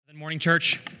Good morning,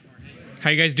 church. How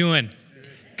you guys doing?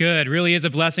 Good. Really is a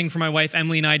blessing for my wife,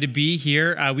 Emily, and I to be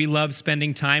here. We love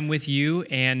spending time with you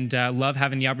and love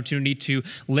having the opportunity to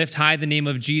lift high the name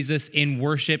of Jesus in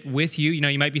worship with you. You know,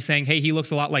 you might be saying, hey, he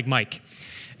looks a lot like Mike.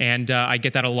 And I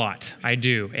get that a lot. I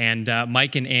do. And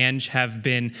Mike and Ange have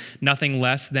been nothing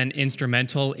less than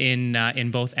instrumental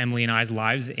in both Emily and I's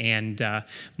lives. And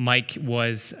Mike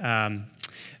was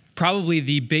probably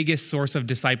the biggest source of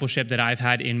discipleship that I've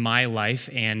had in my life,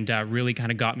 and really kind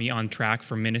of got me on track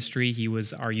for ministry. He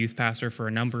was our youth pastor for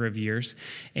a number of years,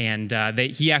 and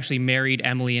he actually married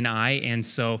Emily and I, and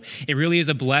so it really is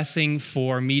a blessing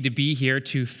for me to be here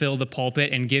to fill the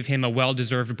pulpit and give him a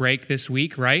well-deserved break this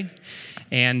week, right?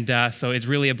 And so it's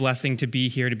really a blessing to be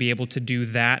here, to be able to do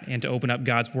that and to open up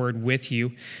God's word with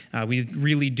you. We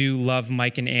really do love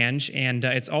Mike and Ange, and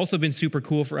it's also been super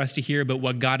cool for us to hear about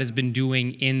what God has been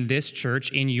doing in this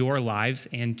church, in your lives,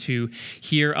 and to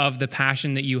hear of the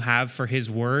passion that you have for his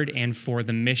word and for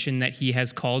the mission that he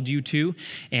has called you to.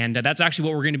 And that's actually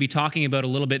what we're going to be talking about a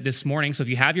little bit this morning. So if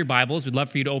you have your Bibles, we'd love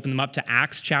for you to open them up to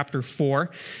Acts chapter 4,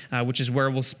 which is where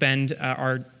we'll spend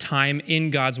our time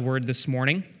in God's word this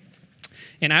morning.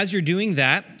 And as you're doing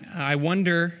that, I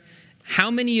wonder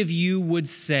how many of you would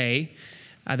say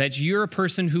that you're a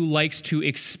person who likes to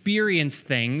experience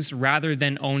things rather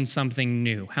than own something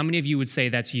new? How many of you would say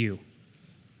that's you?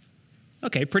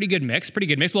 Okay, pretty good mix.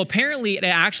 Well, apparently it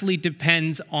actually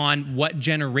depends on what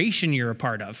generation you're a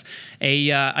part of.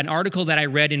 An article that I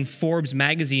read in Forbes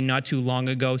magazine not too long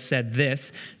ago said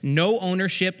this: no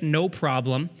ownership, no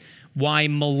problem. Why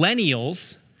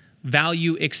millennials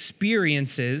value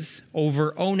experiences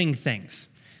over owning things.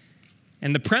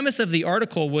 And the premise of the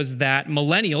article was that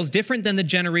millennials, different than the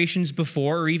generations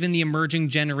before or even the emerging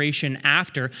generation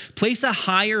after, place a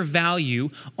higher value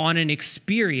on an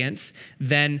experience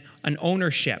than an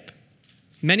ownership.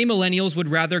 Many millennials would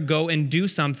rather go and do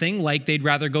something, like they'd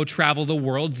rather go travel the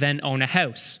world than own a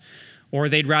house. Or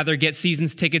they'd rather get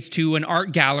season's tickets to an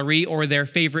art gallery or their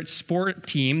favorite sport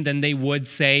team than they would,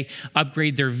 say,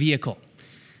 upgrade their vehicle.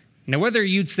 Now, whether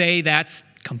you'd say that's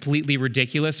completely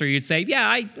ridiculous or you'd say,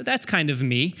 yeah, that's kind of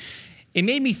me, it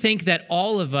made me think that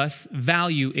all of us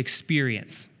value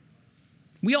experience.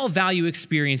 We all value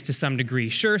experience to some degree.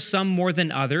 Sure, some more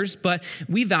than others, but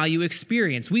we value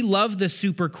experience. We love the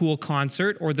super cool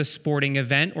concert or the sporting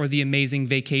event or the amazing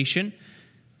vacation.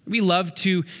 We love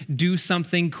to do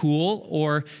something cool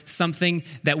or something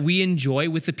that we enjoy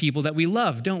with the people that we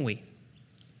love, don't we?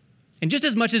 And just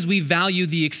as much as we value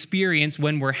the experience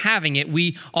when we're having it,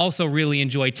 we also really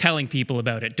enjoy telling people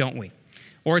about it, don't we?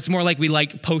 Or it's more like we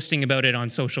like posting about it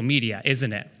on social media,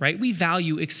 isn't it? Right? We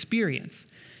value experience.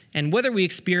 And whether we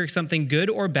experience something good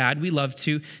or bad, we love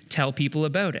to tell people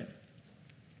about it.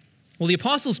 Well, the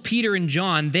apostles Peter and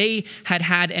John, they had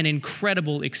had an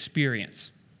incredible experience.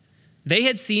 They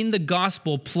had seen the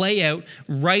gospel play out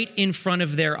right in front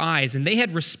of their eyes, and they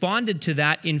had responded to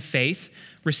that in faith,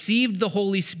 received the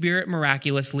Holy Spirit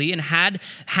miraculously, and had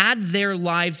their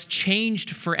lives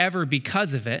changed forever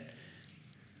because of it.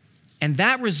 And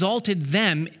that resulted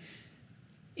them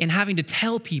in having to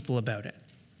tell people about it.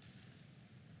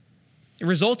 It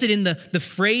resulted in the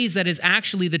phrase that is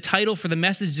actually the title for the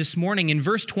message this morning. In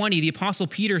verse 20, the Apostle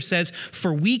Peter says,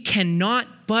 "For we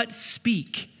cannot but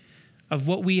speak of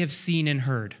what we have seen and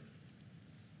heard."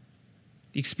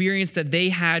 The experience that they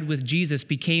had with Jesus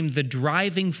became the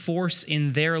driving force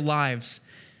in their lives.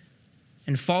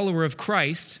 And follower of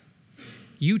Christ,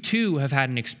 you too have had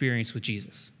an experience with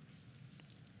Jesus.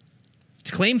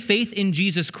 To claim faith in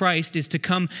Jesus Christ is to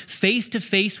come face to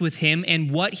face with him and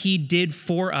what he did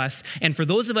for us. And for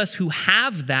those of us who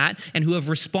have that and who have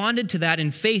responded to that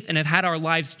in faith and have had our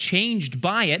lives changed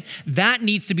by it, that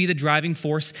needs to be the driving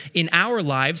force in our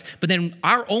lives. But then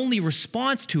our only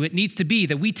response to it needs to be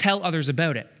that we tell others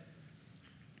about it.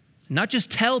 Not just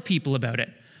tell people about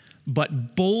it,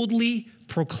 but boldly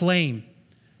proclaim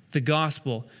the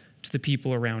gospel to the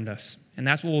people around us. And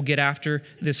that's what we'll get after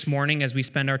this morning as we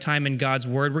spend our time in God's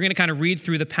word. We're going to kind of read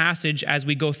through the passage as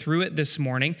we go through it this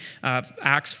morning,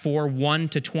 Acts 4, 1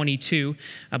 to 22.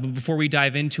 But before we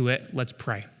dive into it, let's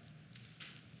pray.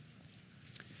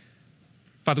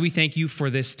 Father, we thank you for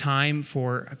this time,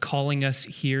 for calling us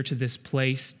here to this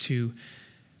place to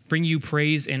bring you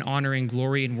praise and honor and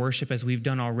glory and worship as we've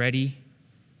done already.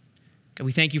 God,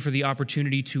 we thank you for the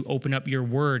opportunity to open up your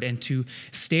word and to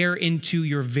stare into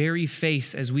your very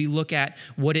face as we look at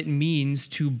what it means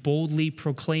to boldly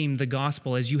proclaim the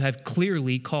gospel as you have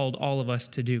clearly called all of us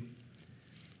to do.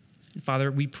 And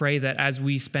Father, we pray that as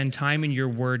we spend time in your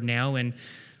word now and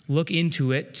look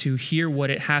into it to hear what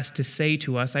it has to say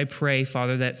to us. I pray,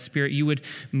 Father, that Spirit, you would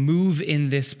move in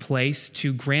this place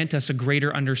to grant us a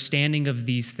greater understanding of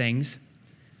these things,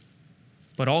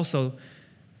 but also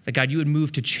that, God, you would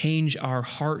move to change our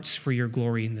hearts for your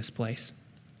glory in this place.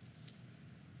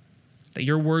 That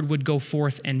your word would go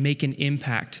forth and make an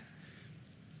impact,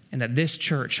 and that this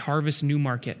church, Harvest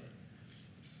Newmarket,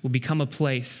 will become a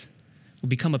place, will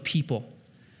become a people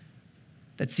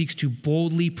that seeks to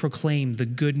boldly proclaim the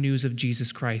good news of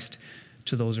Jesus Christ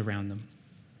to those around them.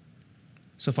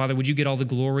 So, Father, would you get all the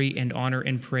glory and honor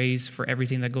and praise for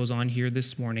everything that goes on here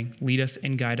this morning? Lead us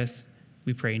and guide us,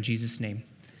 we pray in Jesus' name.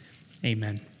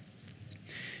 Amen.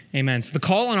 Amen. So the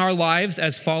call on our lives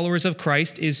as followers of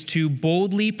Christ is to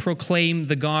boldly proclaim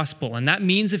the gospel. And that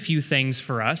means a few things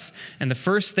for us. And the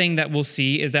first thing that we'll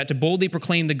see is that to boldly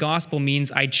proclaim the gospel means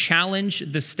I challenge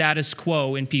the status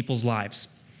quo in people's lives.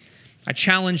 I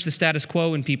challenge the status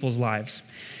quo in people's lives.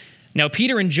 Now,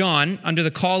 Peter and John, under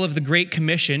the call of the Great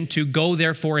Commission to go,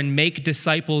 therefore, and make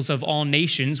disciples of all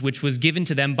nations, which was given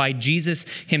to them by Jesus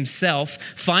himself,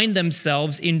 find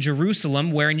themselves in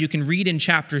Jerusalem, where, and you can read in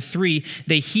chapter 3,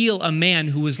 they heal a man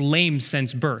who was lame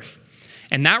since birth.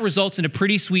 And that results in a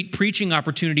pretty sweet preaching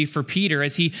opportunity for Peter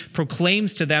as he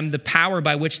proclaims to them the power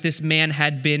by which this man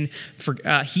had been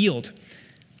healed.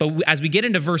 But as we get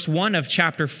into verse 1 of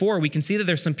chapter 4, we can see that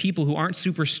there's some people who aren't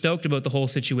super stoked about the whole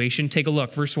situation. Take a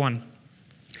look, verse 1.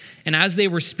 And as they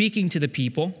were speaking to the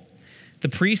people, the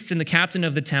priests and the captain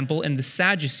of the temple and the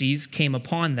Sadducees came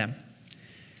upon them.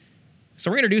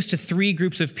 So we're introduced to three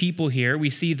groups of people here.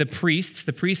 We see the priests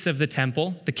of the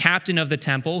temple, the captain of the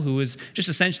temple, who is just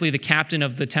essentially the captain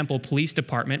of the temple police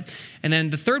department. And then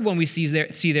the third one we see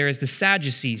there is the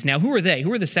Sadducees. Now, who are they?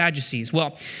 Who are the Sadducees?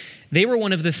 Well, they were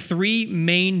one of the three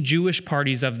main Jewish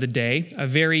parties of the day, a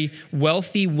very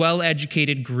wealthy,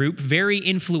 well-educated group, very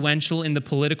influential in the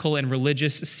political and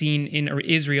religious scene in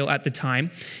Israel at the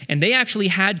time. And they actually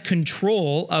had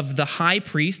control of the high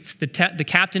priests, the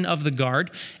captain of the guard,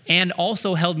 and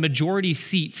also held majority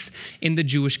seats in the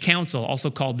Jewish council, also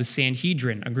called the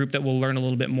Sanhedrin, a group that we'll learn a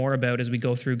little bit more about as we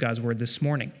go through God's word this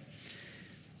morning.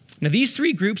 Now, these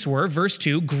three groups were, verse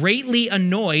 2, greatly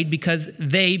annoyed because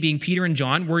they, being Peter and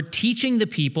John, were teaching the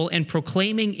people and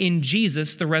proclaiming in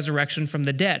Jesus the resurrection from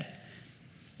the dead.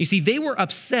 You see, they were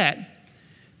upset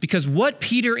because what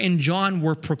Peter and John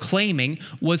were proclaiming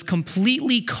was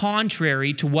completely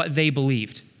contrary to what they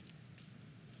believed.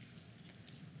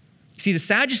 See, the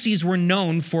Sadducees were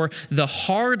known for the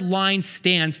hard-line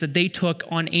stance that they took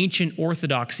on ancient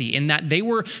orthodoxy, in that they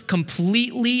were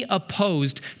completely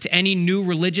opposed to any new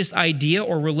religious idea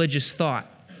or religious thought.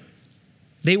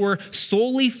 They were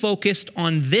solely focused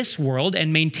on this world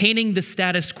and maintaining the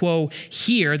status quo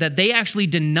here, that they actually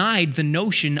denied the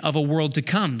notion of a world to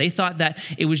come. They thought that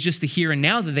it was just the here and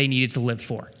now that they needed to live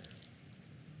for.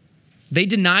 They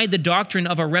denied the doctrine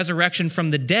of a resurrection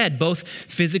from the dead, both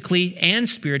physically and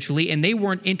spiritually, and they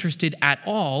weren't interested at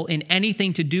all in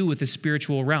anything to do with the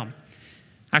spiritual realm.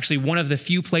 Actually, one of the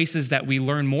few places that we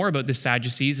learn more about the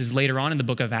Sadducees is later on in the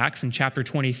book of Acts in chapter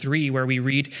 23, where we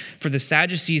read, "For the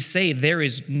Sadducees say there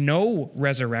is no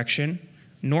resurrection,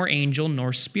 nor angel,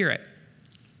 nor spirit."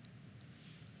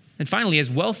 And finally, as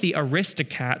wealthy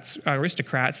aristocrats,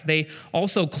 they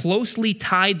also closely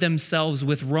tied themselves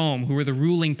with Rome, who were the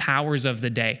ruling powers of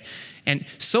the day. And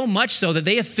so much so that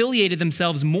they affiliated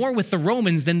themselves more with the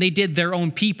Romans than they did their own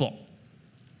people,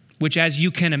 which, as you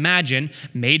can imagine,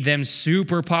 made them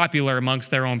super popular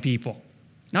amongst their own people.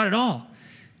 Not at all.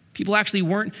 People actually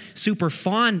weren't super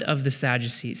fond of the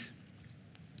Sadducees.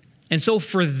 And so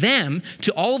for them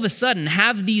to all of a sudden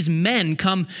have these men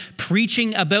come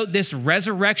preaching about this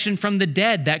resurrection from the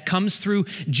dead that comes through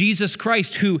Jesus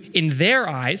Christ, who in their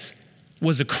eyes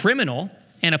was a criminal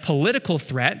and a political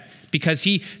threat because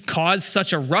he caused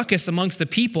such a ruckus amongst the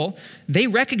people, they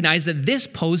recognized that this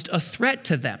posed a threat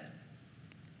to them.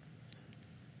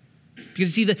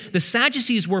 Because you see, the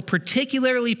Sadducees were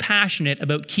particularly passionate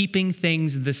about keeping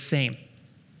things the same.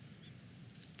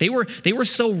 They were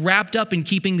so wrapped up in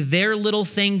keeping their little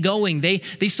thing going. They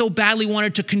so badly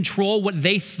wanted to control what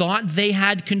they thought they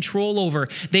had control over.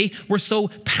 They were so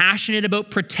passionate about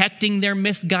protecting their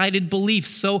misguided beliefs,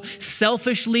 so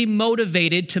selfishly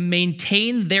motivated to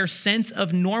maintain their sense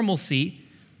of normalcy,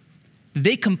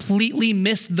 they completely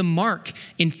missed the mark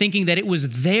in thinking that it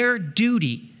was their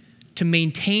duty to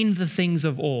maintain the things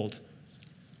of old.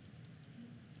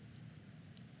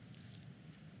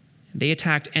 They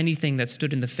attacked anything that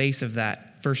stood in the face of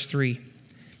that. Verse 3,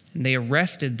 and they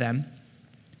arrested them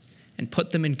and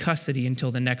put them in custody until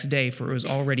the next day, for it was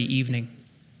already evening.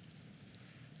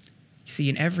 You see,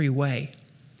 in every way,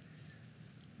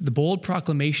 The bold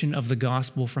proclamation of the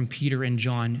gospel from Peter and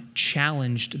John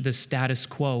challenged the status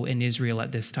quo in Israel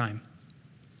at this time.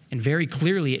 And very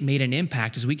clearly it made an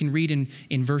impact, as we can read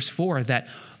in verse 4, that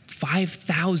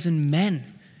 5,000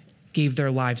 men gave their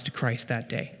lives to Christ that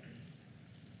day.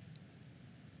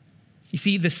 You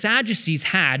see, the Sadducees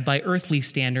had, by earthly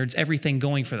standards, everything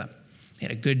going for them. They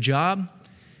had a good job,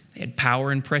 they had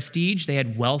power and prestige, they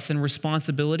had wealth and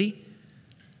responsibility.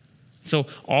 So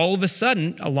all of a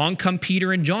sudden, along come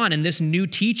Peter and John, and this new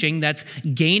teaching that's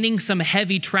gaining some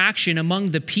heavy traction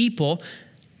among the people,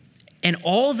 and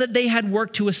all that they had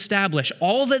worked to establish,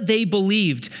 all that they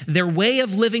believed, their way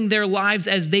of living their lives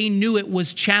as they knew it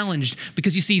was challenged.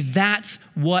 Because you see, that's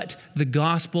what the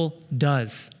gospel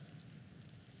does.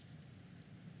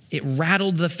 It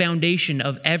rattled the foundation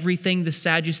of everything the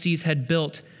Sadducees had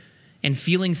built, and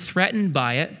feeling threatened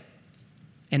by it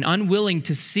and unwilling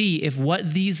to see if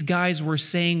what these guys were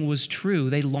saying was true,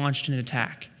 they launched an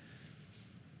attack.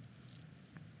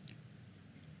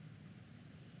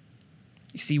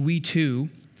 You see, we too,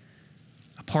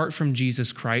 apart from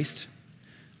Jesus Christ,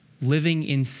 living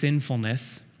in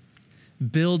sinfulness,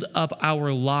 build up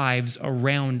our lives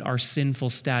around our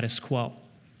sinful status quo.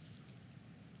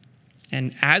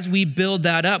 And as we build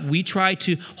that up, we try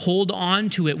to hold on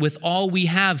to it with all we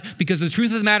have, because the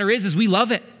truth of the matter is we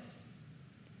love it.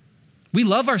 We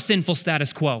love our sinful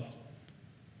status quo.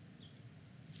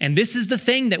 And this is the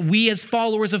thing that we as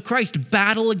followers of Christ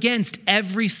battle against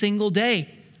every single day.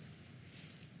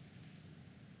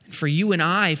 For you and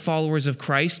I, followers of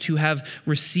Christ, who have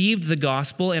received the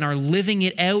gospel and are living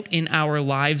it out in our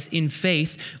lives in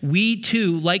faith, we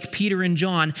too, like Peter and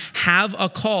John, have a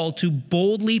call to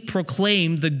boldly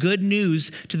proclaim the good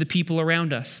news to the people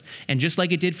around us. And just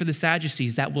like it did for the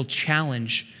Sadducees, that will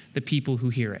challenge the people who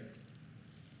hear it.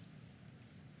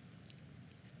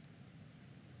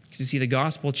 Because you see, the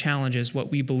gospel challenges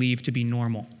what we believe to be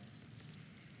normal.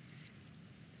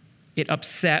 It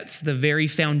upsets the very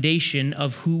foundation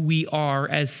of who we are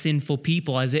as sinful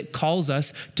people, as it calls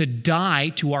us to die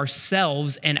to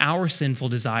ourselves and our sinful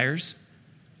desires.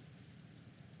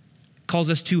 It calls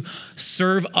us to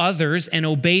serve others and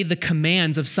obey the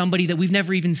commands of somebody that we've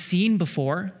never even seen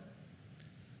before.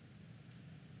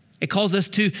 It calls us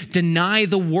to deny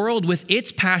the world with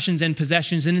its passions and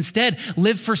possessions and instead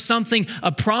live for something,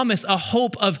 a promise, a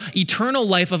hope of eternal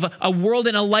life, of a world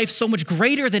and a life so much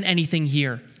greater than anything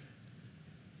here.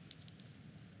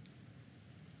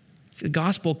 The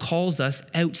gospel calls us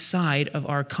outside of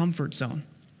our comfort zone.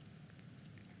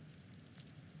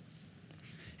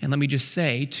 And let me just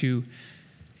say, to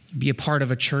be a part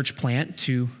of a church plant,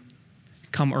 to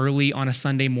come early on a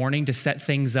Sunday morning to set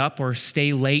things up, or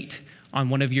stay late on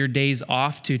one of your days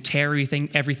off to tear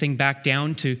everything back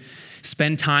down, to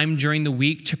spend time during the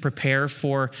week to prepare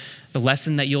for the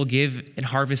lesson that you'll give in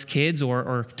Harvest Kids,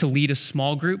 or to lead a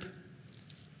small group,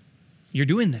 you're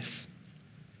doing this.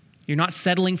 You're not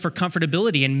settling for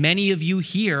comfortability, and many of you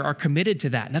here are committed to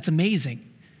that, and that's amazing.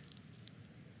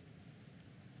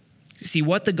 See,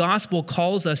 what the gospel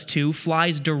calls us to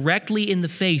flies directly in the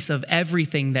face of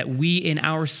everything that we in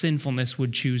our sinfulness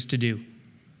would choose to do.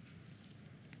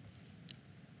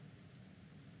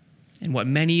 And what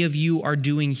many of you are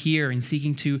doing here in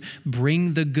seeking to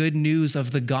bring the good news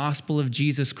of the gospel of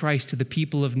Jesus Christ to the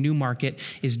people of Newmarket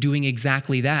is doing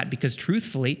exactly that, because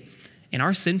truthfully, in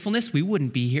our sinfulness, we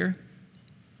wouldn't be here.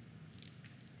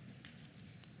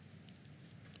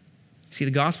 See,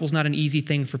 the gospel is not an easy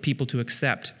thing for people to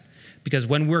accept, because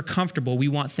when we're comfortable, we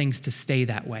want things to stay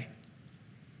that way.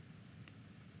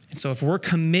 And so if we're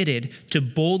committed to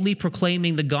boldly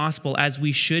proclaiming the gospel as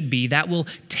we should be, that will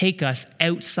take us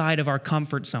outside of our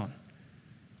comfort zone.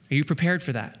 Are you prepared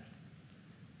for that?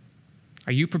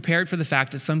 Are you prepared for the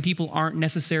fact that some people aren't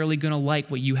necessarily going to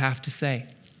like what you have to say?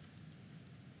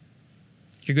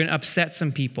 You're going to upset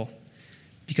some people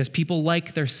because people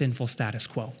like their sinful status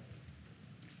quo.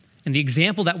 And the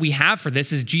example that we have for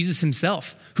this is Jesus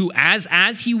himself, who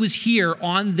as he was here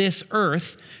on this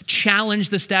earth,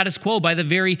 challenged the status quo by the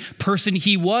very person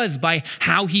he was, by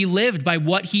how he lived, by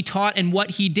what he taught and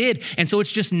what he did. And so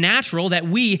it's just natural that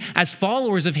we, as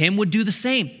followers of him, would do the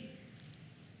same.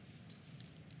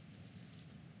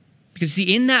 Because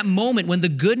see, in that moment when the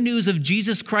good news of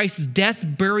Jesus Christ's death,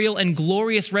 burial, and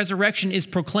glorious resurrection is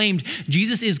proclaimed,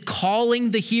 Jesus is calling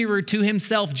the hearer to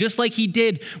himself, just like he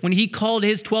did when he called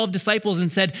his 12 disciples and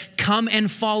said, "Come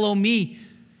and follow me."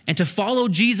 And to follow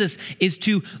Jesus is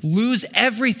to lose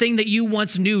everything that you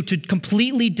once knew, to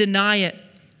completely deny it,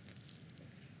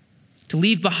 to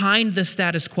leave behind the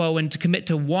status quo and to commit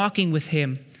to walking with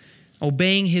him,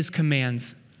 obeying his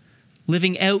commands,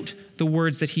 living out the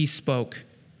words that he spoke.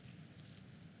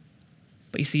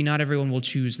 But you see, not everyone will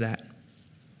choose that.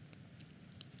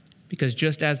 Because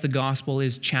just as the gospel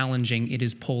is challenging, it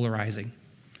is polarizing.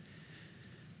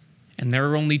 And there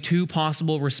are only two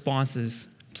possible responses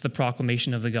to the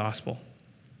proclamation of the gospel.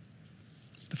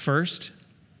 The first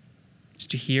is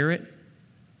to hear it,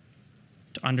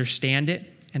 to understand it,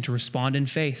 and to respond in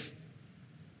faith,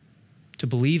 to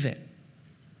believe it,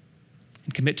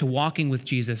 and commit to walking with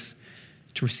Jesus,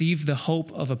 to receive the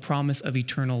hope of a promise of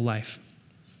eternal life.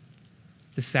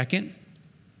 The second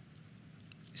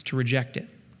is to reject it,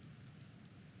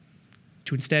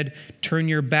 to instead turn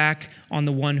your back on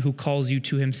the one who calls you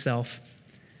to himself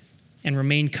and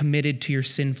remain committed to your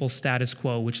sinful status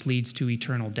quo, which leads to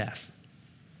eternal death.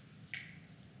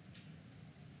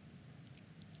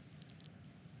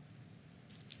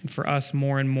 And for us,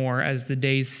 more and more, as the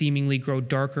days seemingly grow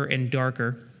darker and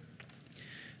darker,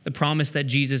 the promise that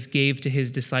Jesus gave to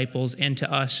his disciples and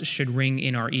to us should ring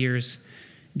in our ears.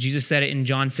 Jesus said it in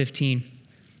John 15.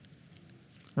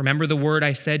 Remember the word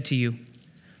I said to you,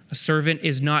 a servant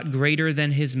is not greater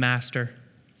than his master.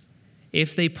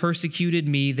 If they persecuted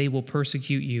me, they will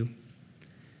persecute you.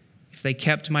 If they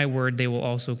kept my word, they will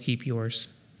also keep yours.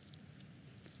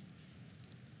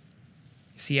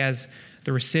 See, as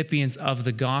the recipients of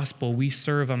the gospel, we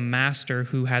serve a master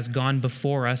who has gone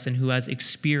before us and who has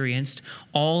experienced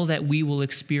all that we will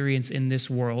experience in this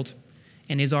world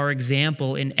and is our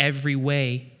example in every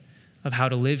way of how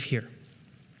to live here.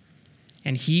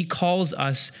 And he calls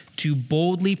us to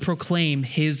boldly proclaim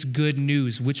his good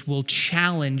news, which will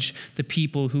challenge the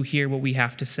people who hear what we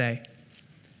have to say.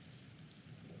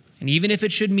 And even if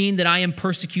it should mean that I am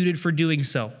persecuted for doing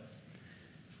so,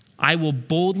 I will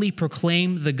boldly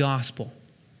proclaim the gospel.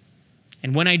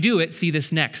 And when I do it, see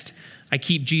this next, I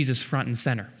keep Jesus front and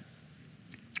center.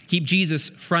 Keep Jesus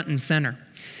front and center.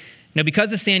 Now, because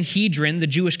the Sanhedrin, the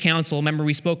Jewish council, remember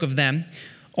we spoke of them,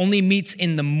 only meets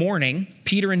in the morning,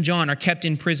 Peter and John are kept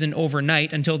in prison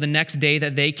overnight until the next day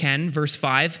that they can, verse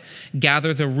 5,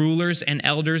 gather the rulers and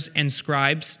elders and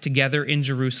scribes together in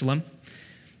Jerusalem.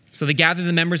 So they gather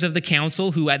the members of the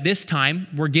council who at this time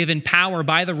were given power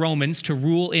by the Romans to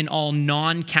rule in all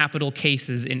non-capital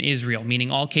cases in Israel,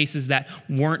 meaning all cases that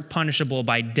weren't punishable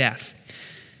by death.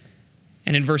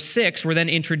 And in verse 6, we're then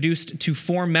introduced to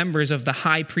 4 members of the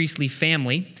high priestly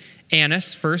family.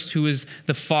 Annas first, who is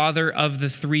the father of the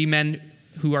 3 men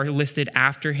who are listed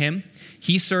after him.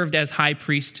 He served as high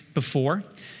priest before.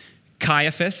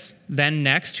 Caiaphas, then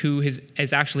next, who is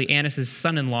actually Annas'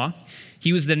 son-in-law.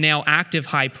 He was the now active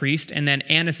high priest. And then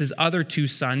Annas' other 2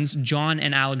 sons, John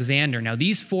and Alexander. Now,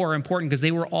 these 4 are important because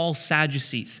they were all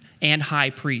Sadducees and high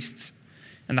priests.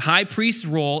 And the high priest's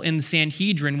role in the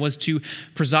Sanhedrin was to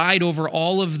preside over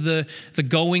all of the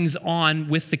goings on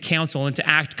with the council and to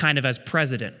act kind of as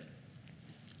president.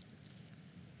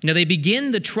 Now, they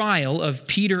begin the trial of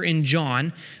Peter and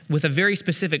John with a very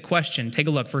specific question. Take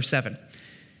a look, verse 7.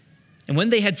 And when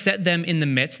they had set them in the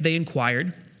midst, they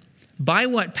inquired, by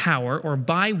what power or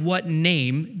by what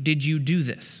name did you do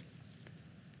this?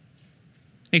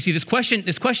 Now, you see, this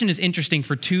question is interesting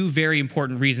for 2 very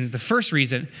important reasons. The first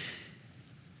reason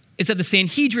is that the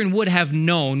Sanhedrin would have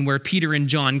known where Peter and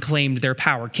John claimed their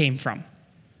power came from.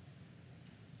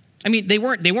 I mean, they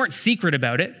weren't secret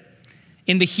about it.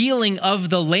 In the healing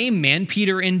of the lame man,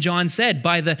 Peter and John said,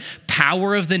 by the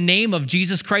power of the name of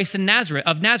Jesus Christ of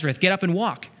Nazareth, get up and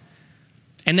walk.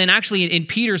 And then actually in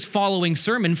Peter's following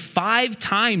sermon, 5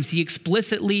 times he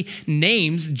explicitly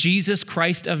names Jesus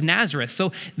Christ of Nazareth.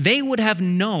 So they would have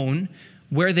known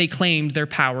where they claimed their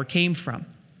power came from.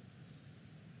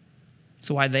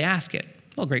 So why'd they ask it?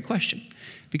 Well, great question.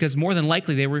 Because more than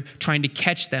likely they were trying to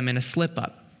catch them in a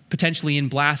slip-up, potentially in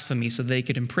blasphemy, so they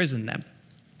could imprison them.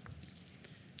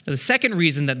 The second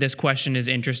reason that this question is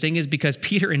interesting is because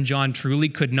Peter and John truly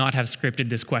could not have scripted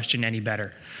this question any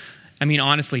better. I mean,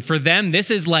 honestly, for them, this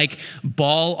is like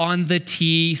ball on the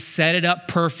tee, set it up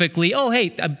perfectly. Oh,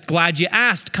 hey, I'm glad you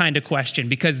asked kind of question,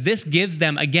 because this gives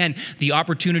them, again, the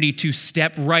opportunity to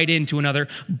step right into another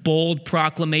bold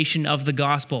proclamation of the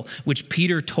gospel, which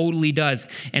Peter totally does.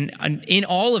 And in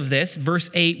all of this, verse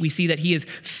 8, we see that he is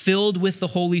filled with the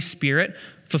Holy Spirit,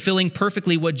 fulfilling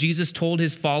perfectly what Jesus told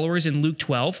his followers in Luke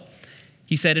 12.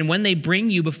 He said, and when they bring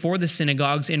you before the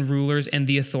synagogues and rulers and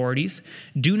the authorities,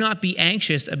 do not be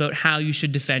anxious about how you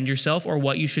should defend yourself or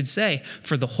what you should say,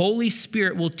 for the Holy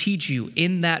Spirit will teach you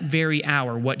in that very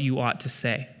hour what you ought to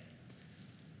say.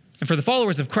 And for the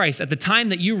followers of Christ, at the time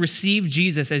that you receive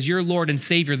Jesus as your Lord and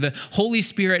Savior, the Holy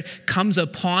Spirit comes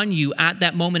upon you at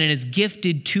that moment and is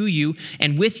gifted to you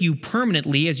and with you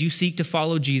permanently as you seek to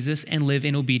follow Jesus and live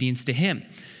in obedience to him.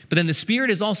 But then the Spirit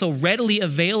is also readily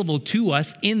available to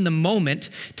us in the moment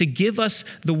to give us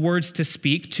the words to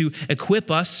speak, to equip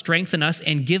us, strengthen us,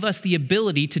 and give us the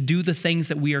ability to do the things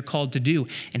that we are called to do.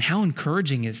 And how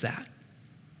encouraging is that?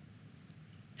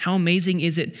 How amazing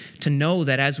is it to know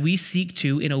that as we seek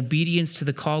to, in obedience to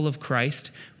the call of Christ,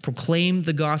 proclaim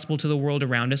the gospel to the world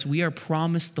around us, we are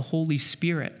promised the Holy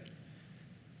Spirit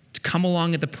to come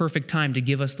along at the perfect time to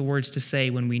give us the words to say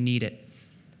when we need it,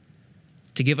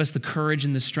 to give us the courage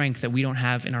and the strength that we don't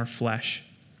have in our flesh.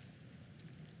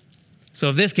 So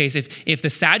in this case, if the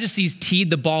Sadducees teed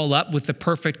the ball up with the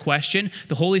perfect question,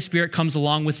 the Holy Spirit comes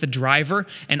along with the driver,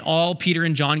 and all Peter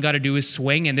and John got to do is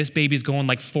swing, and this baby's going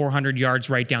like 400 yards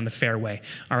right down the fairway.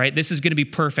 All right, this is going to be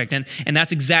perfect, and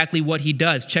that's exactly what he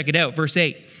does. Check it out, verse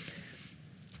 8.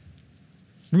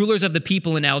 Rulers of the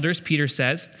people and elders, Peter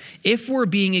says, if we're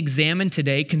being examined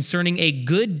today concerning a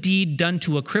good deed done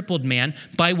to a crippled man,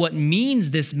 by what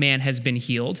means this man has been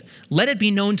healed, let it be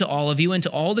known to all of you and to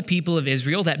all the people of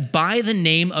Israel that by the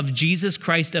name of Jesus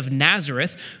Christ of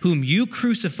Nazareth, whom you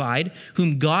crucified,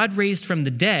 whom God raised from the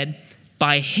dead,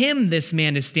 by him this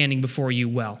man is standing before you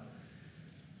well.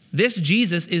 This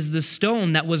Jesus is the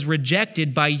stone that was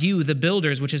rejected by you, the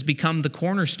builders, which has become the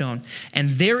cornerstone. And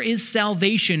there is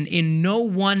salvation in no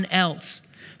one else,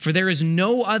 for there is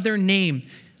no other name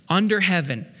under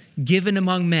heaven given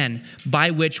among men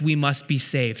by which we must be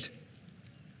saved.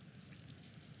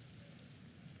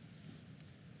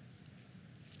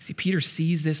 See, Peter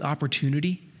sees this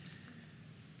opportunity,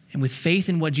 and with faith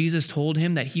in what Jesus told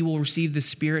him, that he will receive the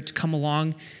Spirit to come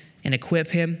along and equip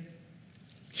him,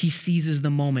 he seizes the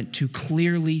moment to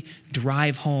clearly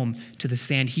drive home to the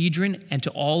Sanhedrin and to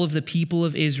all of the people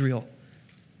of Israel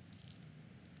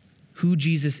who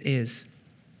Jesus is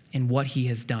and what he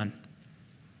has done.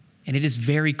 And it is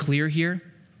very clear here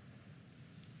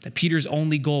that Peter's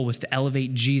only goal was to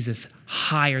elevate Jesus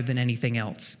higher than anything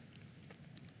else.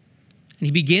 And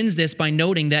he begins this by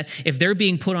noting that if they're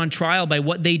being put on trial by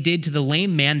what they did to the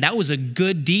lame man, that was a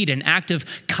good deed, an act of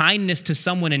kindness to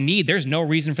someone in need. There's no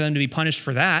reason for them to be punished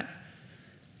for that.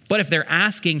 But if they're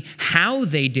asking how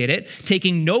they did it,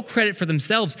 taking no credit for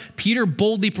themselves, Peter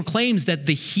boldly proclaims that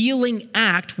the healing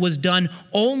act was done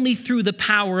only through the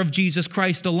power of Jesus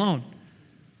Christ alone.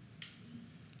 I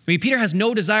mean, Peter has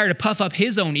no desire to puff up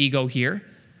his own ego here.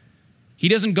 He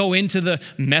doesn't go into the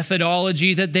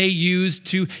methodology that they used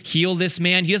to heal this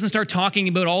man. He doesn't start talking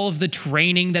about all of the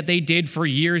training that they did for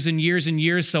years and years and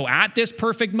years. So at this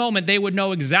perfect moment, they would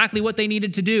know exactly what they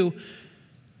needed to do.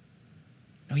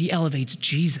 No, he elevates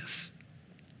Jesus.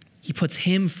 He puts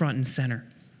him front and center.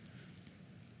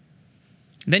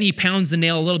 Then he pounds the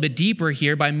nail a little bit deeper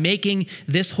here by making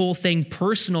this whole thing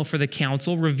personal for the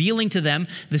council, revealing to them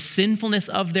the sinfulness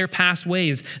of their past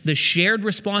ways, the shared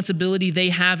responsibility they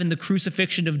have in the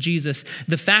crucifixion of Jesus,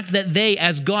 the fact that they,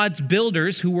 as God's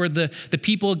builders, who were the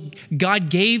people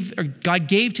God gave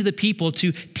to the people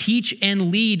to teach and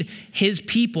lead his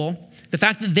people, the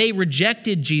fact that they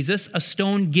rejected Jesus, a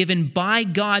stone given by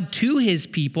God to his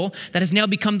people that has now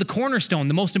become the cornerstone,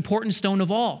 the most important stone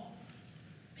of all.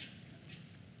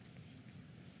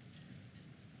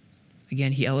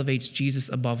 Again, he elevates Jesus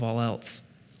above all else.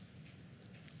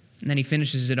 And then he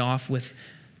finishes it off with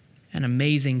an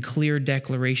amazing, clear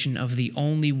declaration of the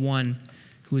only one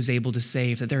who is able to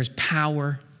save, that there is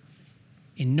power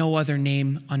in no other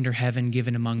name under heaven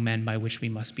given among men by which we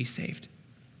must be saved.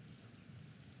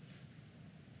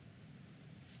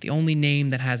 The only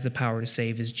name that has the power to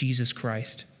save is Jesus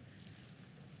Christ.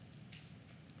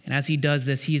 And as he does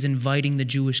this, he is inviting the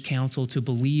Jewish council to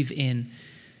believe in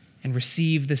and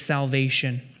receive the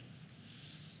salvation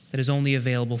that is only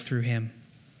available through him.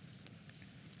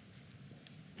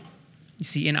 You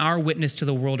see, in our witness to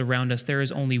the world around us, there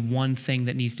is only one thing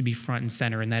that needs to be front and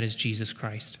center, and that is Jesus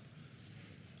Christ.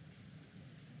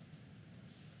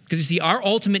 Because you see, our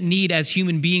ultimate need as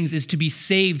human beings is to be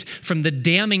saved from the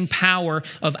damning power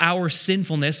of our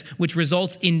sinfulness, which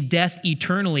results in death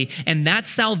eternally. And that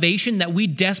salvation that we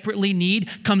desperately need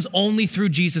comes only through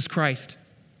Jesus Christ.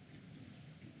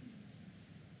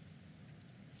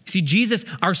 See, Jesus,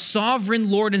 our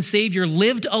sovereign Lord and Savior,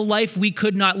 lived a life we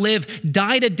could not live,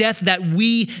 died a death that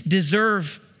we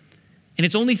deserve. And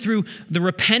it's only through the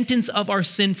repentance of our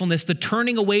sinfulness, the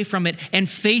turning away from it, and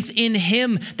faith in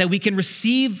him that we can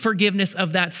receive forgiveness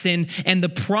of that sin and the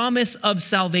promise of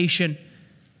salvation.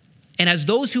 And as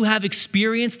those who have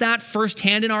experienced that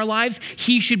firsthand in our lives,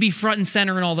 he should be front and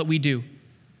center in all that we do.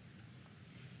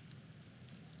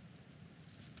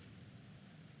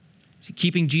 See,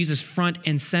 keeping Jesus front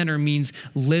and center means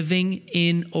living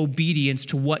in obedience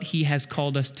to what he has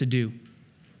called us to do.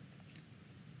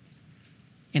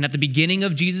 And at the beginning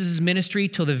of Jesus' ministry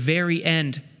till the very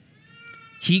end,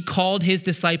 he called his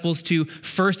disciples to,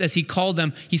 first as he called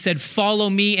them, he said, "Follow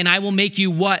me and I will make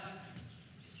you" what?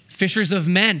 Fishers of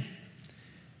men.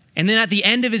 And then at the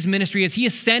end of his ministry, as he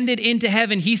ascended into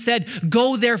heaven, he said,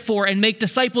 "Go therefore and make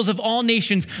disciples of all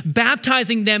nations,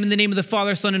 baptizing them in the name of the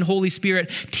Father, Son, and Holy Spirit,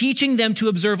 teaching them to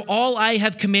observe all I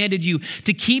have commanded you."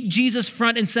 To keep Jesus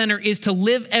front and center is to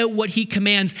live out what he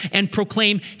commands and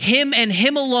proclaim him and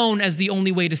him alone as the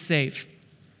only way to save.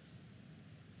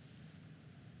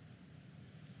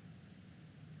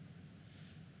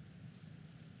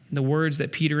 The words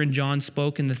that Peter and John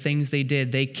spoke and the things they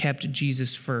did, they kept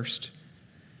Jesus first.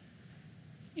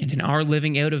 And in our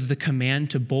living out of the command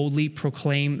to boldly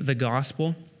proclaim the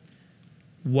gospel,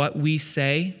 what we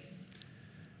say,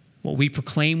 what we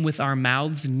proclaim with our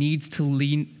mouths needs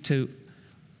to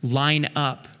line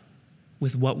up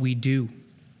with what we do.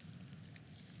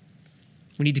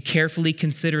 We need to carefully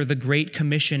consider the Great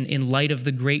Commission in light of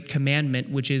the Great Commandment,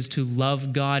 which is to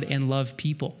love God and love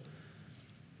people.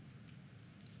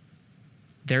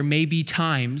 There may be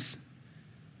times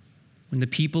when the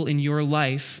people in your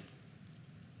life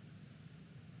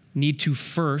need to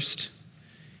first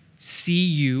see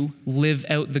you live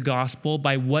out the gospel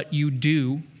by what you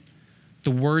do,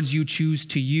 the words you choose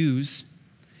to use,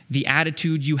 the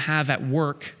attitude you have at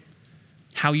work,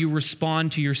 how you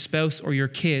respond to your spouse or your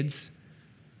kids,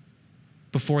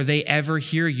 before they ever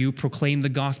hear you proclaim the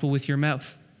gospel with your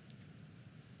mouth.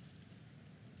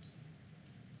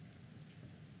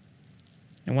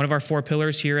 And one of our 4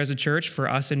 pillars here as a church, for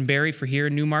us in Barrie, for here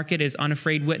in Newmarket, is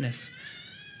unafraid witness.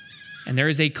 And there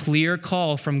is a clear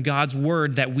call from God's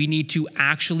word that we need to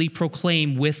actually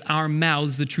proclaim with our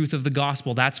mouths the truth of the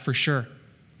gospel, that's for sure.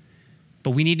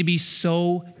 But we need to be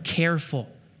so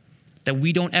careful that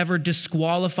we don't ever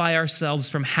disqualify ourselves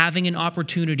from having an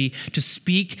opportunity to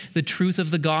speak the truth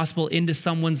of the gospel into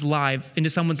someone's life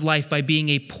by being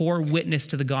a poor witness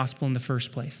to the gospel in the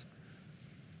first place.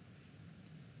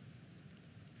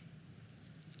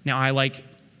 Now, I, like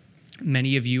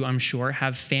many of you, I'm sure,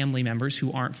 have family members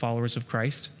who aren't followers of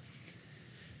Christ.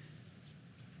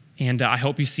 And I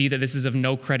hope you see that this is of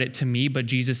no credit to me, but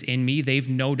Jesus in me. They've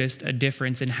noticed a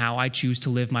difference in how I choose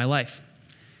to live my life,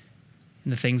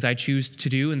 and the things I choose to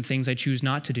do and the things I choose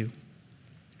not to do.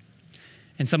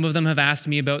 And some of them have asked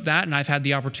me about that, and I've had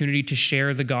the opportunity to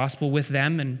share the gospel with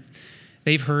them, and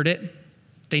they've heard it.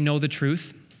 They know the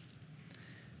truth.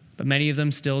 But many of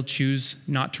them still choose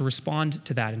not to respond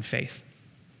to that in faith.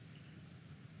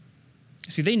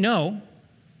 See, they know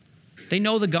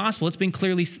the gospel. It's been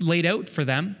clearly laid out for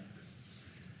them.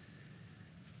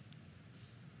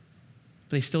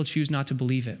 But they still choose not to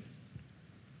believe it.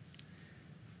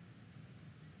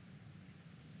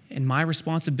 And my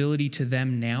responsibility to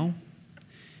them now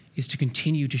is to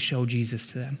continue to show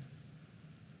Jesus to them.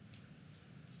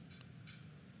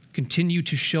 Continue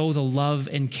to show the love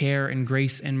and care and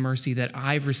grace and mercy that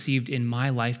I've received in my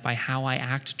life by how I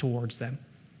act towards them.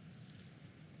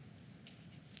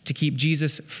 To keep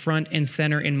Jesus front and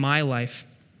center in my life.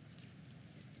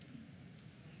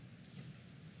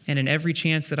 And in every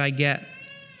chance that I get,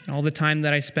 all the time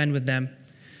that I spend with them,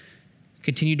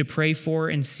 continue to pray for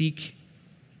and seek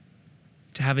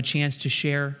to have a chance to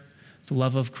share the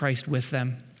love of Christ with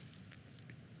them.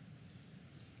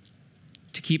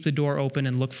 To keep the door open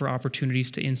and look for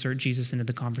opportunities to insert Jesus into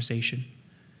the conversation.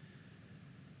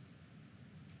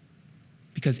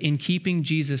 Because in keeping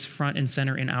Jesus front and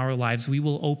center in our lives, we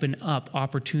will open up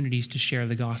opportunities to share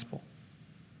the gospel.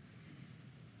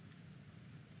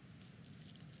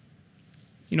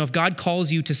 You know, if God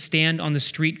calls you to stand on the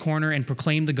street corner and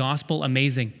proclaim the gospel,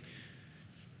 amazing.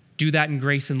 Do that in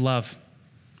grace and love.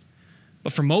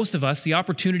 But for most of us, the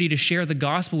opportunity to share the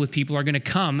gospel with people are going to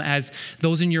come as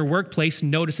those in your workplace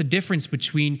notice a difference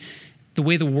between the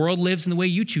way the world lives and the way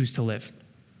you choose to live.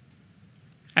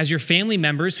 As your family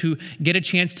members who get a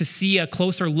chance to see a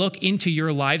closer look into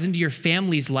your lives, into your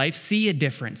family's life, see a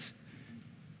difference.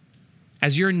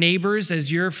 As your neighbors,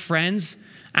 as your friends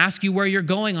ask you where you're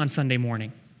going on Sunday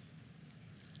morning.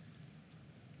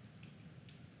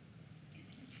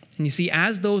 And you see,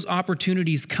 as those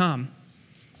opportunities come,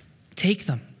 take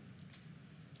them.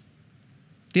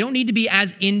 They don't need to be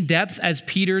as in-depth as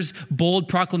Peter's bold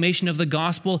proclamation of the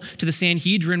gospel to the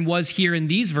Sanhedrin was here in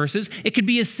these verses. It could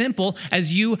be as simple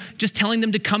as you just telling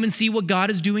them to come and see what God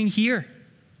is doing here.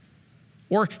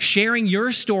 Or sharing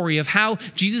your story of how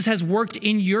Jesus has worked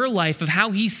in your life, of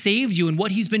how he saved you and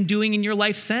what he's been doing in your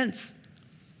life since.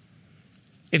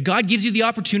 If God gives you the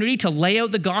opportunity to lay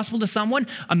out the gospel to someone,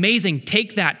 amazing.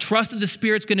 Take that. Trust that the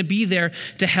Spirit's going to be there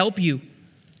to help you.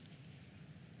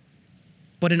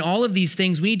 But in all of these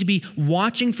things, we need to be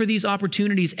watching for these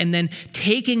opportunities and then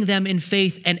taking them in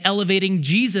faith and elevating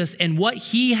Jesus and what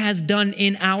he has done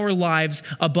in our lives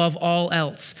above all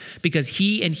else, because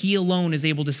he and he alone is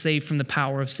able to save from the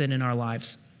power of sin in our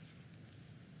lives.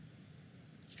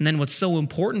 And then what's so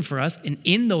important for us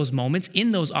in those moments,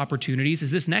 in those opportunities,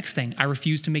 is this next thing. I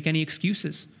refuse to make any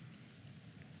excuses.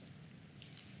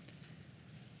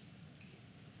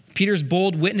 Peter's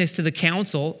bold witness to the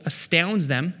council astounds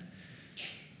them.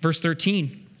 Verse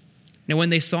 13, now when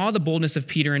they saw the boldness of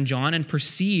Peter and John and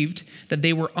perceived that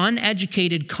they were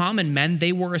uneducated common men,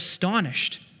 they were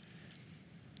astonished.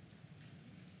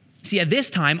 See, at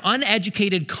this time,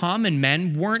 uneducated common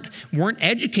men weren't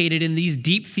educated in these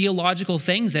deep theological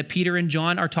things that Peter and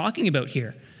John are talking about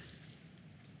here.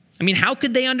 I mean, how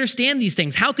could they understand these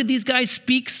things? How could these guys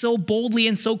speak so boldly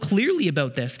and so clearly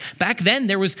about this? Back then,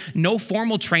 there was no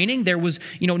formal training. There was,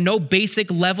 no basic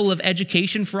level of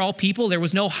education for all people. There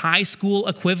was no high school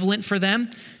equivalent for them.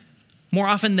 More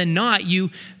often than not, you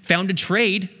found a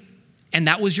trade, and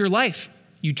that was your life.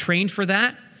 You trained for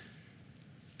that.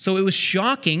 So it was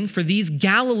shocking for these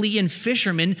Galilean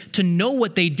fishermen to know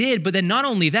what they did, but then not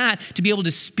only that, to be able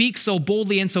to speak so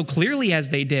boldly and so clearly as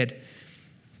they did.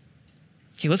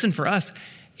 Okay, listen, for us,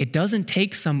 it doesn't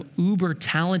take some uber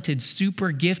talented,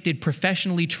 super gifted,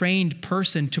 professionally trained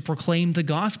person to proclaim the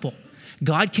gospel.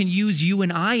 God can use you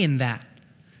and I in that.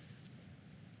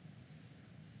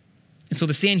 And so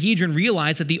the Sanhedrin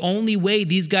realized that the only way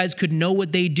these guys could know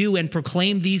what they do and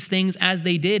proclaim these things as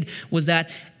they did was that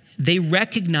they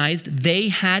recognized they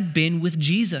had been with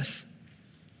Jesus.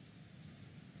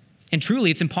 And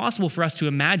truly, it's impossible for us to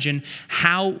imagine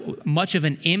how much of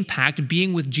an impact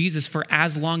being with Jesus for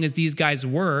as long as these guys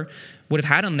would have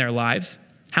had on their lives,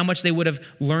 how much they would have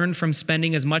learned from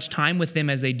spending as much time with him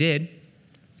as they did.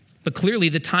 But clearly,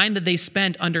 the time that they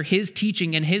spent under his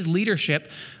teaching and his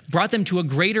leadership brought them to a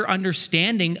greater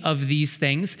understanding of these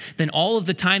things than all of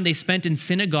the time they spent in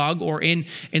synagogue or in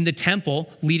the temple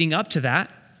leading up to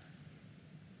that.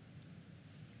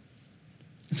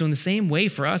 So in the same way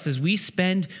for us, as we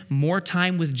spend more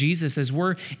time with Jesus, as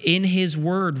we're in his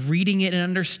word, reading it and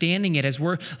understanding it, as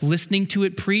we're listening to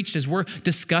it preached, as we're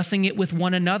discussing it with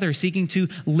one another, seeking to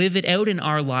live it out in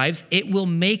our lives, it will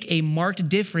make a marked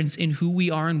difference in who we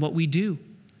are and what we do.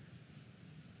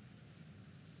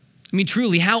 I mean,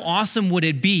 truly, how awesome would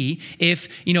it be if,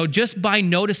 just by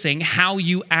noticing how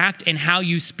you act and how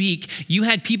you speak, you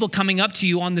had people coming up to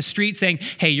you on the street saying,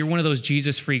 hey, you're one of those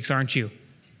Jesus freaks, aren't you?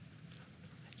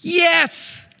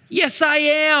 Yes, I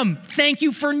am. Thank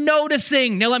you for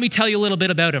noticing. Now let me tell you a little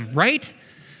bit about him, right?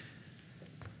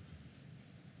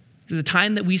 The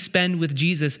time that we spend with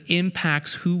Jesus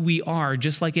impacts who we are,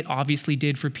 just like it obviously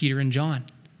did for Peter and John.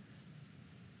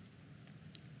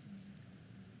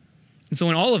 And so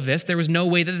in all of this, there was no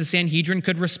way that the Sanhedrin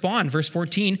could respond. Verse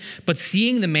 14, but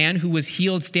seeing the man who was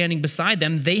healed standing beside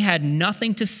them, they had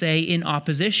nothing to say in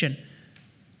opposition.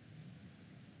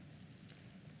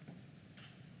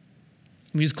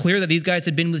 It was clear that these guys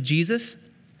had been with Jesus.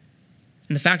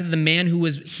 And the fact that the man who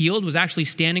was healed was actually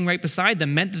standing right beside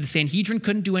them meant that the Sanhedrin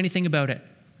couldn't do anything about it.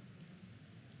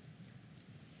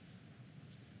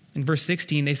 In verse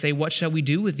 16, they say, what shall we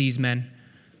do with these men?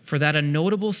 For that a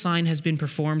notable sign has been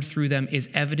performed through them is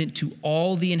evident to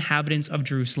all the inhabitants of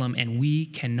Jerusalem, and we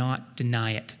cannot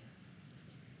deny it.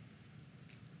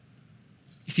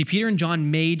 You see, Peter and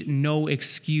John made no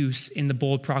excuse in the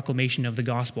bold proclamation of the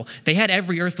gospel. They had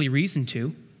every earthly reason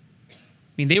to. I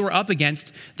mean, they were up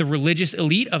against the religious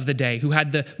elite of the day who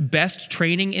had the best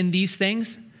training in these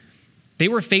things. They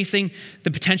were facing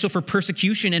the potential for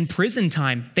persecution and prison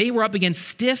time. They were up against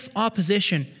stiff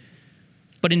opposition.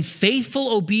 But in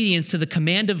faithful obedience to the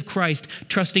command of Christ,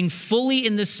 trusting fully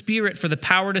in the Spirit for the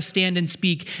power to stand and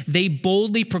speak, they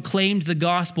boldly proclaimed the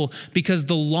gospel because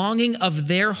the longing of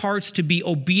their hearts to be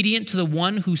obedient to the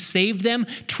one who saved them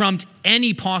trumped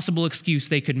any possible excuse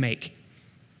they could make.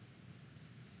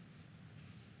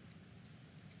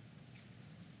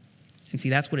 And see,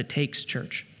 that's what it takes,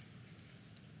 church.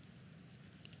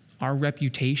 Our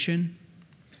reputation,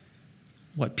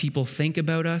 what people think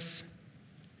about us,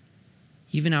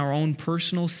 even our own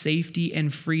personal safety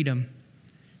and freedom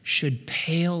should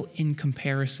pale in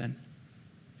comparison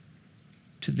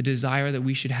to the desire that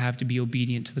we should have to be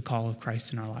obedient to the call of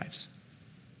Christ in our lives.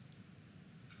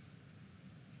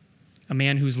 A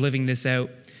man who's living this out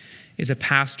is a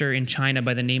pastor in China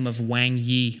by the name of Wang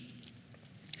Yi.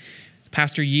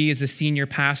 Pastor Yi is the senior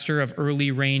pastor of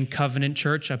Early Rain Covenant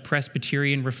Church, a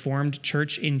Presbyterian Reformed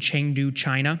church in Chengdu,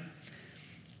 China.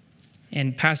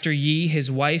 And Pastor Yi,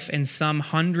 his wife, and some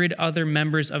 100 other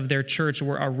members of their church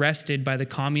were arrested by the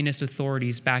communist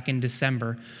authorities back in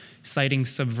December, citing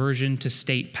subversion to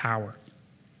state power.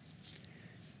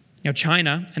 Now,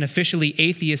 China, an officially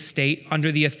atheist state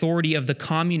under the authority of the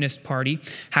Communist Party,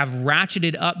 have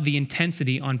ratcheted up the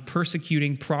intensity on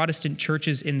persecuting Protestant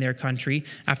churches in their country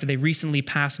after they recently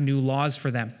passed new laws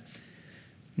for them.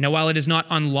 Now, while it is not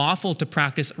unlawful to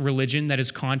practice religion that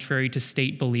is contrary to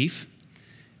state belief,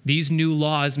 these new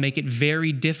laws make it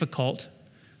very difficult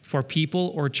for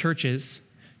people or churches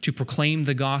to proclaim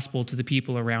the gospel to the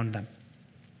people around them.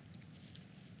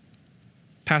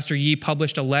 Pastor Yi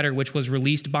published a letter which was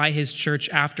released by his church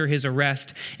after his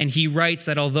arrest, and he writes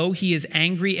that although he is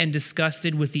angry and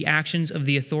disgusted with the actions of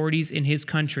the authorities in his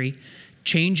country,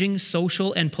 changing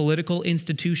social and political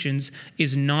institutions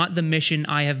is not the mission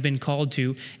I have been called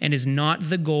to and is not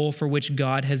the goal for which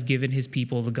God has given his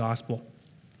people the gospel.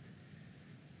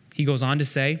 He goes on to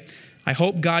say, I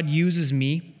hope God uses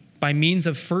me by means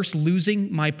of first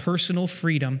losing my personal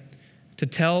freedom to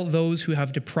tell those who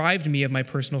have deprived me of my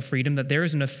personal freedom that there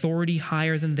is an authority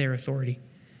higher than their authority,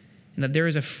 and that there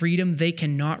is a freedom they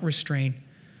cannot restrain,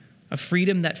 a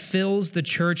freedom that fills the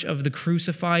church of the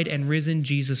crucified and risen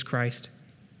Jesus Christ.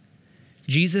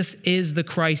 Jesus is the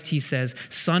Christ, he says,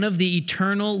 Son of the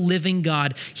eternal living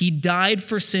God. He died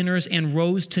for sinners and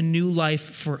rose to new life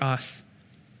for us.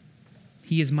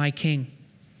 He is my King,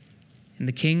 and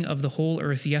the King of the whole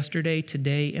earth, yesterday,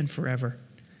 today, and forever.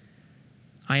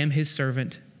 I am his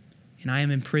servant, and I am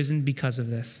imprisoned because of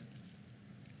this.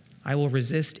 I will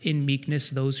resist in meekness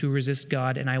those who resist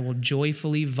God, and I will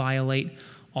joyfully violate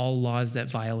all laws that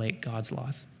violate God's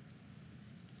laws.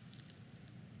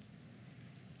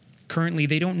 Currently,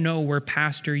 they don't know where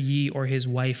Pastor Yi or his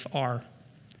wife are.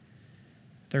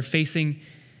 They're facing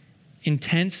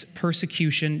intense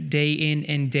persecution day in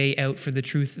and day out for the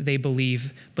truth they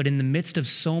believe, but in the midst of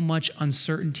so much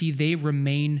uncertainty, they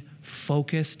remain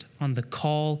focused on the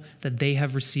call that they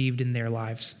have received in their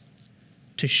lives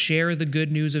to share the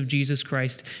good news of Jesus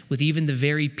Christ with even the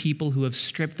very people who have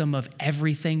stripped them of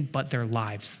everything but their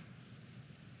lives.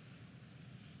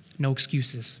 No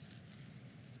excuses.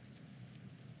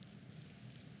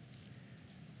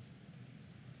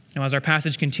 Now, as our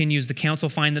passage continues, the council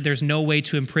find that there's no way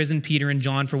to imprison Peter and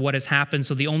John for what has happened,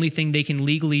 so the only thing they can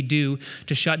legally do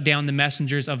to shut down the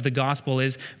messengers of the gospel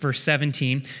is, verse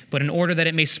 17, but in order that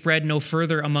it may spread no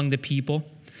further among the people,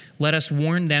 let us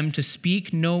warn them to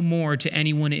speak no more to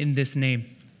anyone in this name.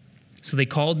 So they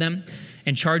called them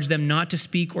and charged them not to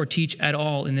speak or teach at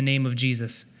all in the name of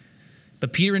Jesus.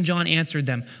 But Peter and John answered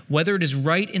them, whether it is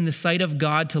right in the sight of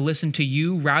God to listen to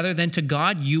you rather than to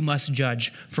God, you must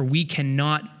judge, for we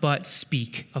cannot but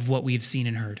speak of what we have seen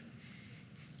and heard.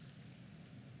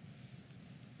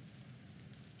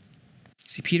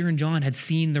 See, Peter and John had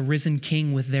seen the risen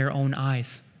King with their own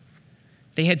eyes.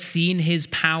 They had seen his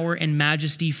power and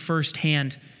majesty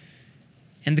firsthand.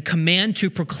 And the command to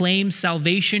proclaim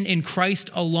salvation in Christ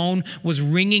alone was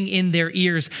ringing in their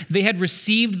ears. They had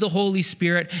received the Holy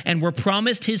Spirit and were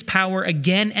promised his power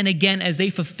again and again as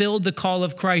they fulfilled the call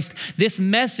of Christ. This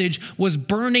message was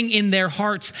burning in their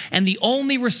hearts, and the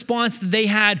only response that they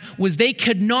had was they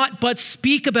could not but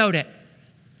speak about it.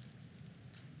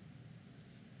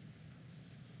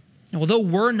 Now, although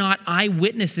we're not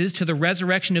eyewitnesses to the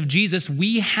resurrection of Jesus,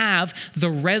 we have the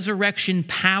resurrection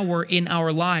power in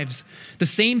our lives. The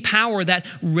same power that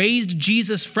raised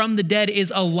Jesus from the dead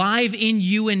is alive in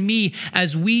you and me,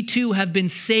 as we too have been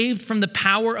saved from the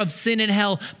power of sin and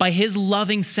hell by his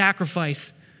loving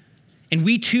sacrifice. And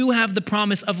we too have the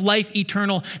promise of life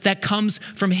eternal that comes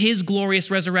from his glorious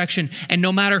resurrection. And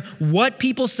no matter what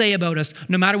people say about us,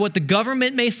 no matter what the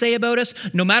government may say about us,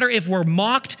 no matter if we're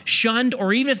mocked, shunned,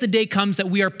 or even if the day comes that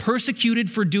we are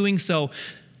persecuted for doing so,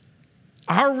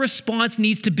 our response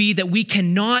needs to be that we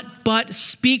cannot but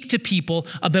speak to people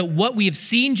about what we have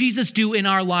seen Jesus do in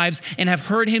our lives and have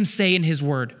heard him say in his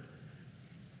word.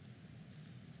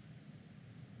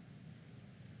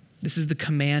 This is the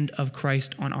command of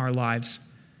Christ on our lives.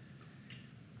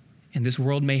 And this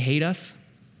world may hate us.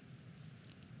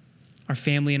 Our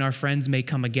family and our friends may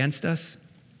come against us.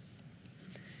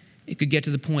 It could get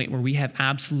to the point where we have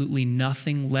absolutely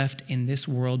nothing left in this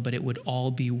world, but it would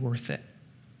all be worth it.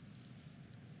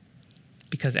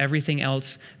 Because everything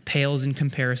else pales in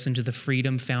comparison to the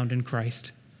freedom found in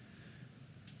Christ,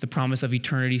 the promise of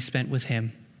eternity spent with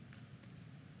him,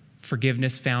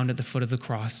 forgiveness found at the foot of the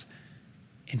cross.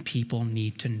 And people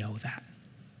need to know that.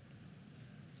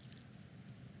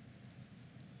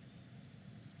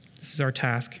 This is our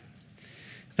task.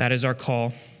 That is our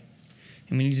call.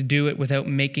 And we need to do it without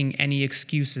making any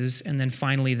excuses. And then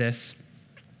finally this.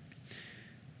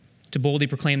 To boldly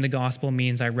proclaim the gospel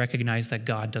means I recognize that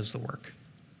God does the work.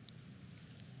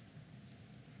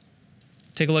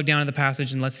 Take a look down at the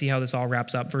passage and let's see how this all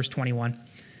wraps up. Verse 21.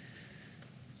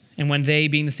 And when they,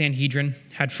 being the Sanhedrin,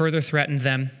 had further threatened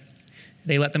them,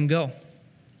 they let them go,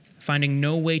 finding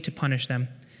no way to punish them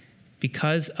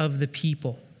because of the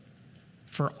people.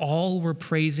 For all were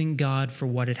praising God for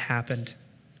what had happened.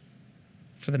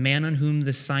 For the man on whom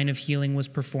the sign of healing was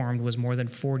performed was more than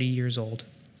 40 years old.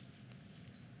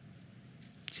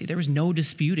 See, there was no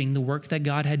disputing the work that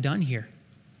God had done here.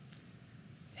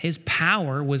 His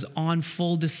power was on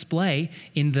full display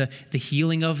in the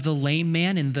healing of the lame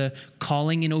man, in the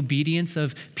calling and obedience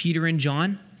of Peter and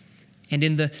John, and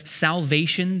in the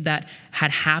salvation that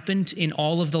had happened in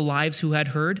all of the lives who had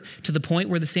heard, to the point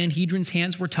where the Sanhedrin's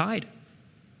hands were tied.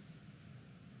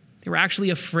 They were actually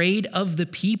afraid of the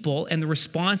people and the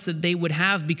response that they would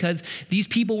have because these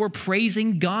people were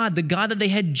praising God, the God that they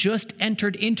had just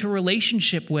entered into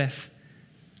relationship with.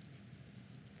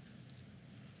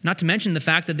 Not to mention the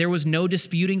fact that there was no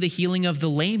disputing the healing of the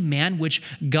lame man, which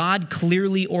God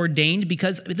clearly ordained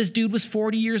because this dude was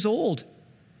 40 years old.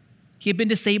 He had been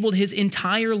disabled his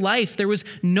entire life. There was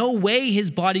no way his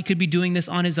body could be doing this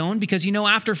on his own because,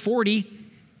 after 40,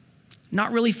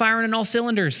 not really firing on all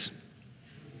cylinders.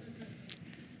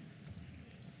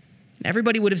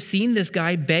 Everybody would have seen this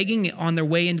guy begging on their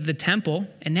way into the temple,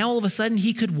 and now all of a sudden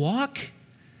he could walk.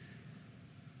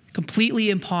 Completely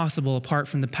impossible apart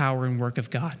from the power and work of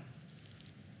God.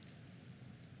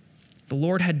 The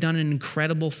Lord had done an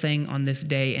incredible thing on this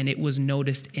day, and it was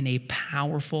noticed in a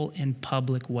powerful and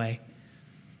public way.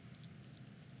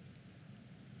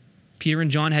 Peter and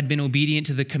John had been obedient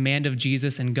to the command of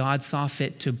Jesus, and God saw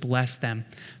fit to bless them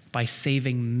by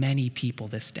saving many people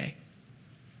this day.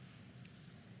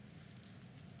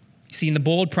 You see, in the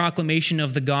bold proclamation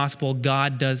of the gospel,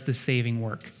 God does the saving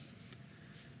work.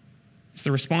 It's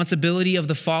the responsibility of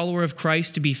the follower of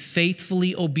Christ to be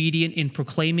faithfully obedient in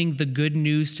proclaiming the good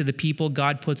news to the people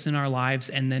God puts in our lives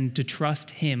and then to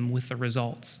trust Him with the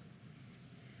results.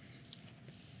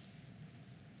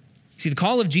 See, the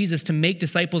call of Jesus to make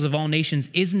disciples of all nations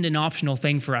isn't an optional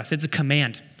thing for us. It's a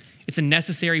command. It's a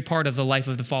necessary part of the life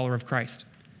of the follower of Christ.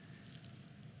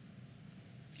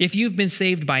 If you've been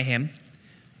saved by Him,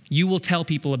 you will tell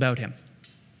people about Him.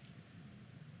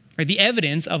 Right? The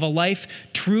evidence of a life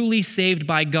truly saved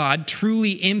by God,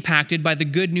 truly impacted by the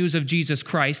good news of Jesus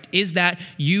Christ, is that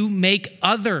you make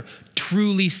other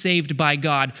truly saved by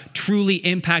God, truly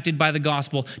impacted by the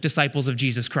gospel, disciples of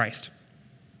Jesus Christ.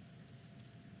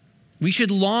 We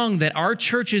should long that our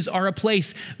churches are a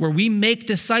place where we make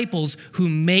disciples who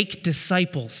make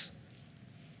disciples.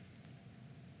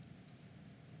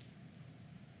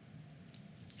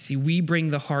 See, we bring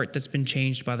the heart that's been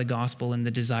changed by the gospel and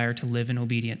the desire to live in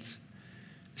obedience.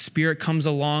 The Spirit comes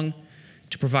along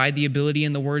to provide the ability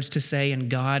and the words to say, and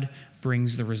God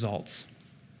brings the results.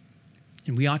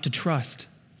 And we ought to trust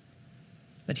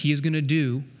that He is going to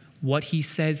do what He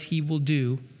says He will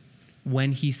do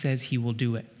when He says He will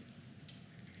do it.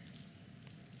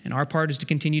 And our part is to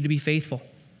continue to be faithful,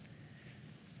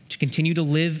 to continue to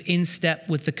live in step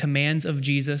with the commands of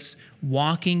Jesus,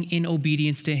 walking in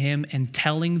obedience to Him and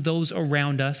telling those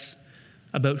around us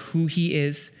about who He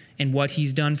is and what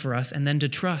He's done for us, and then to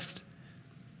trust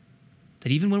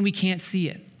that even when we can't see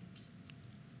it,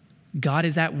 God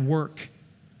is at work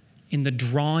in the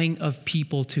drawing of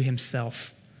people to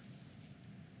Himself.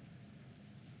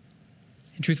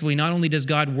 And truthfully, not only does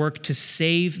God work to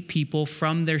save people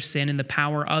from their sin and the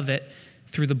power of it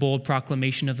through the bold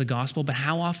proclamation of the gospel, but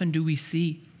how often do we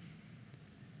see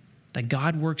that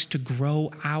God works to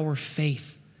grow our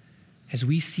faith as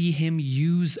we see Him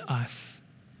use us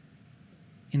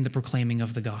in the proclaiming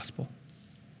of the gospel?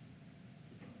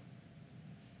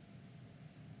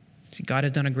 See, God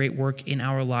has done a great work in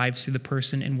our lives through the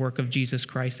person and work of Jesus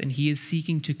Christ, and He is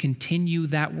seeking to continue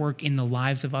that work in the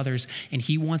lives of others, and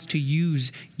He wants to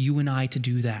use you and I to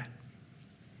do that.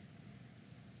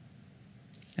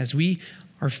 As we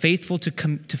are faithful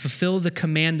to fulfill the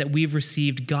command that we've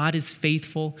received, God is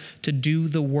faithful to do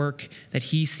the work that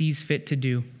He sees fit to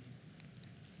do.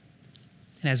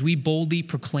 And as we boldly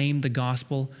proclaim the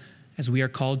gospel as we are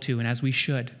called to, and as we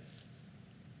should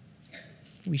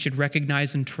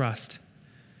recognize and trust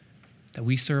that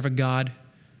we serve a God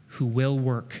who will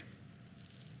work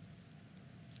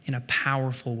in a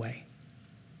powerful way,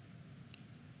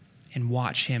 and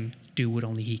watch Him do what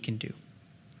only He can do.